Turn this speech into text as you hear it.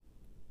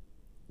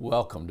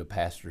Welcome to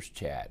Pastor's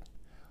Chat.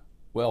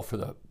 Well, for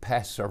the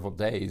past several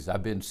days,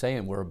 I've been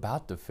saying we're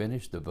about to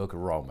finish the book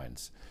of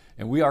Romans,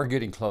 and we are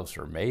getting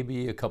closer.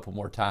 Maybe a couple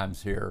more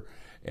times here,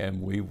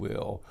 and we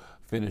will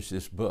finish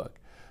this book.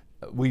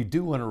 We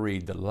do want to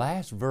read the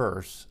last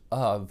verse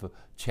of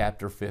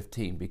chapter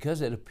 15 because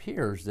it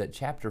appears that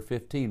chapter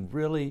 15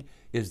 really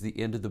is the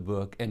end of the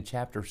book, and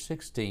chapter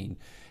 16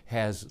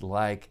 has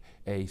like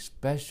a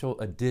special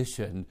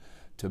addition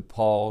to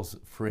Paul's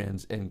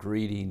friends and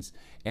greetings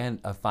and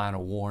a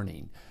final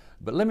warning.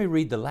 But let me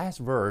read the last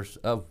verse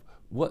of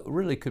what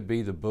really could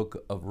be the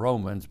book of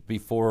Romans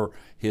before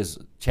his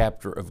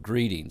chapter of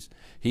greetings.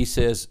 He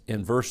says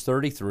in verse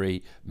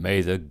 33,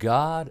 "May the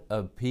God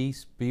of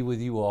peace be with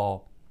you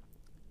all.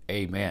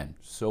 Amen."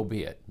 So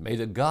be it. May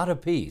the God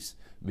of peace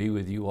be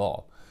with you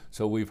all.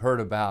 So we've heard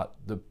about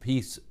the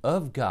peace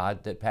of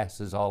God that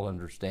passes all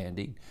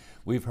understanding.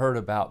 We've heard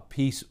about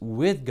peace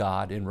with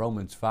God in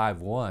Romans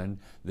 5:1.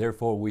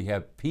 Therefore, we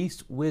have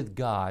peace with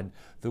God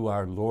through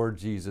our Lord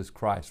Jesus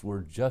Christ.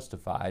 We're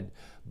justified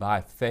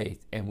by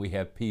faith, and we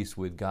have peace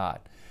with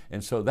God.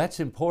 And so that's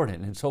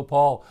important. And so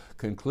Paul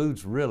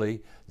concludes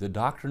really the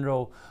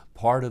doctrinal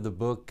part of the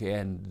book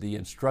and the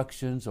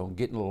instructions on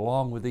getting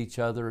along with each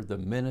other, the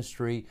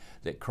ministry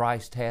that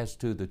Christ has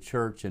to the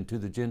church and to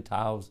the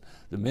Gentiles,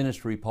 the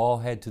ministry Paul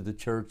had to the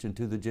church and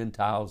to the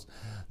Gentiles,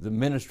 the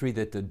ministry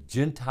that the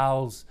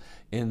Gentiles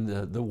in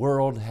the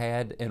world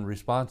had and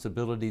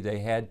responsibility they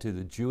had to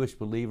the Jewish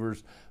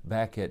believers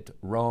back at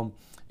Rome.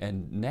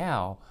 And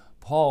now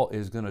Paul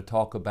is going to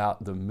talk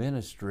about the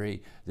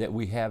ministry that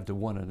we have to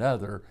one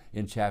another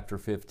in chapter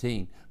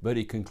 15. But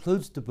he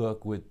concludes the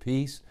book with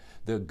peace.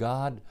 The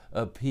God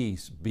of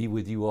peace be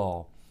with you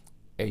all.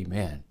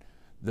 Amen.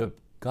 The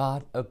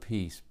God of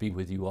peace be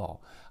with you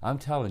all. I'm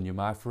telling you,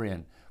 my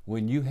friend,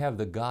 when you have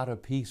the God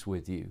of peace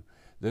with you,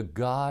 the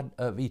God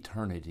of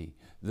eternity,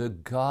 the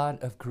God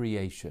of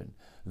creation,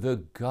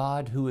 the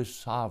God who is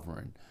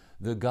sovereign,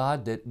 the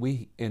God that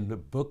we in the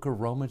book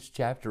of Romans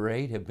chapter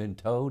 8 have been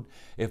told,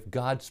 if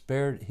God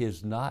spared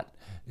not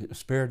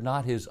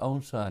his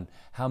own son,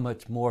 how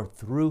much more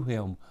through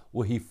him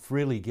will he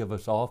freely give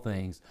us all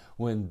things?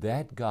 When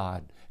that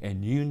God,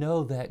 and you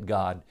know that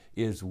God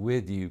is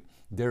with you,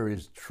 there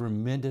is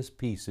tremendous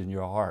peace in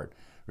your heart.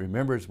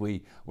 Remember, as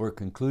we were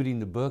concluding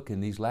the book in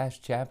these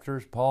last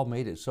chapters, Paul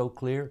made it so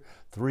clear,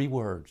 3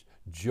 words: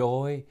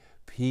 joy,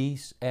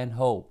 peace, and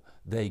hope.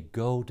 They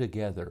go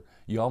together.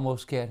 You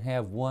almost can't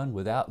have one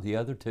without the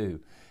other two.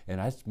 And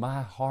that's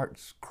my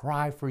heart's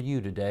cry for you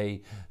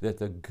today, that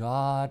the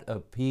God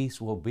of peace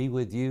will be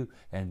with you,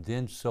 and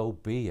then so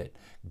be it.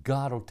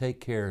 God will take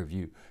care of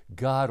you.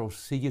 God will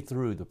see you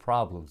through the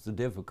problems, the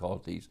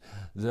difficulties,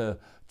 the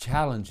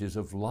challenges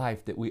of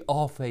life that we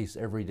all face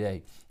every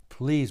day.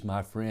 Please,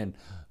 my friend,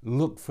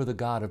 look for the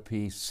God of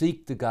peace.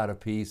 Seek the God of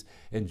peace.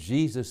 And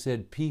Jesus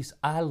said, "Peace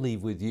I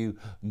leave with you.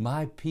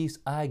 My peace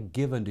I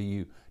give unto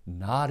you.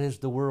 Not as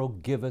the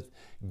world giveth,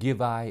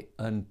 give I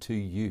unto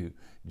you."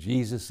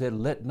 Jesus said,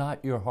 "Let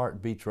not your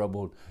heart be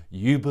troubled.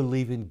 You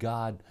believe in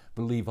God,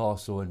 believe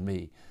also in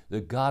me." The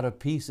God of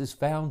peace is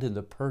found in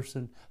the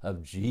person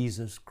of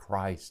Jesus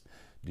Christ.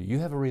 Do you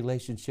have a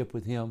relationship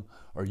with Him?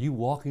 Are you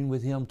walking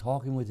with Him,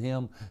 talking with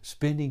Him,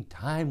 spending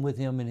time with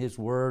Him in His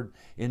Word,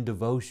 in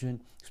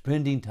devotion,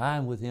 spending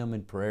time with Him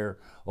in prayer?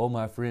 Oh,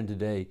 my friend,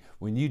 today,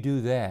 when you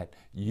do that,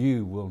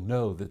 you will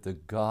know that the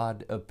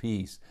God of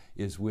peace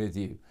is with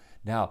you.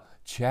 Now,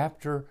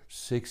 chapter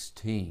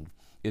 16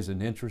 is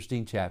an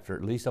interesting chapter.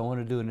 At least I want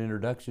to do an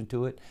introduction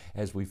to it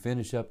as we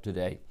finish up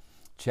today.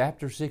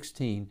 Chapter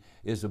 16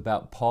 is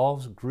about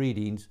Paul's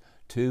greetings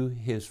to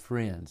his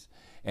friends.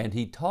 And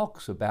he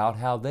talks about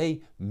how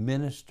they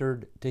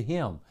ministered to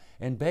him,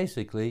 and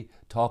basically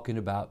talking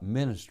about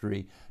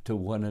ministry to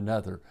one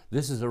another.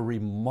 This is a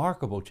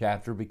remarkable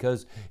chapter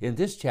because in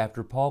this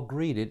chapter, Paul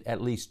greeted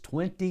at least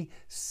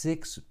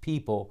 26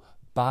 people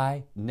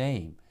by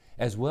name,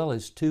 as well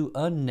as 2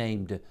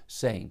 unnamed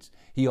saints.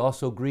 He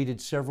also greeted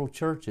several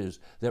churches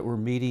that were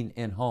meeting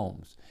in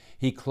homes.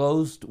 He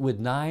closed with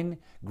 9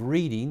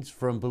 greetings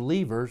from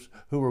believers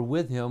who were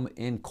with him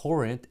in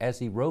Corinth as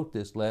he wrote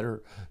this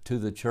letter to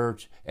the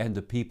church and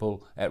the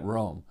people at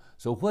Rome.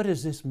 So what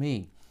does this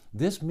mean?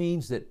 This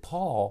means that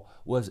Paul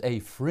was a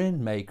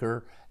friend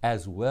maker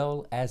as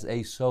well as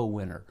a soul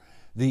winner.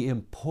 The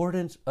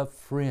importance of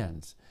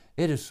friends.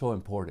 It is so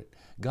important.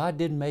 God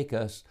didn't make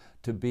us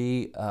to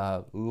be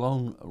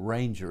lone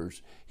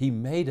rangers. He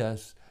made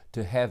us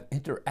to have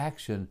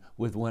interaction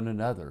with one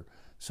another.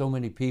 So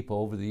many people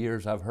over the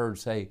years I've heard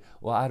say,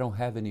 "Well, I don't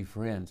have any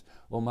friends."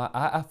 Well,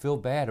 I feel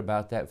bad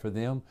about that for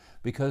them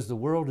because the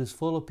world is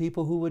full of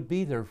people who would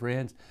be their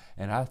friends.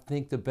 And I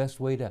think the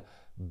best way to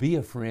be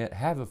a friend,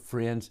 have a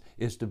friends,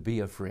 is to be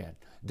a friend.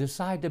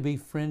 Decide to be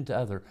friend to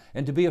other.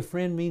 And to be a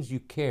friend means you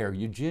care.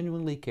 You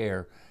genuinely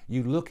care.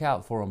 You look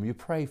out for them. You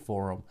pray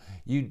for them.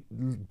 You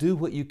do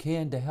what you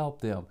can to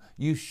help them.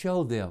 You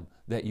show them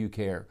that you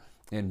care.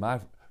 And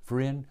my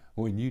friend,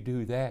 when you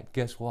do that,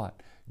 guess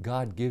what?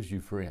 God gives you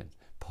friends.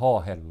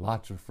 Paul had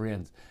lots of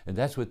friends, and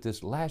that's what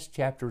this last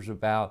chapter is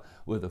about,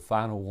 with a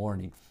final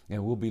warning,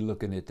 and we'll be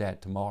looking at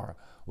that tomorrow.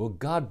 Well,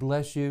 God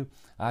bless you.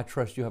 I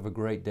trust you have a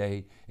great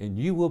day, and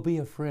you will be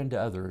a friend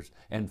to others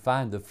and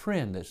find the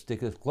friend that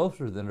sticketh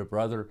closer than a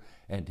brother,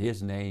 and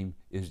his name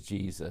is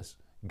Jesus.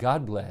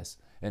 God bless,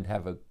 and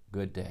have a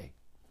good day.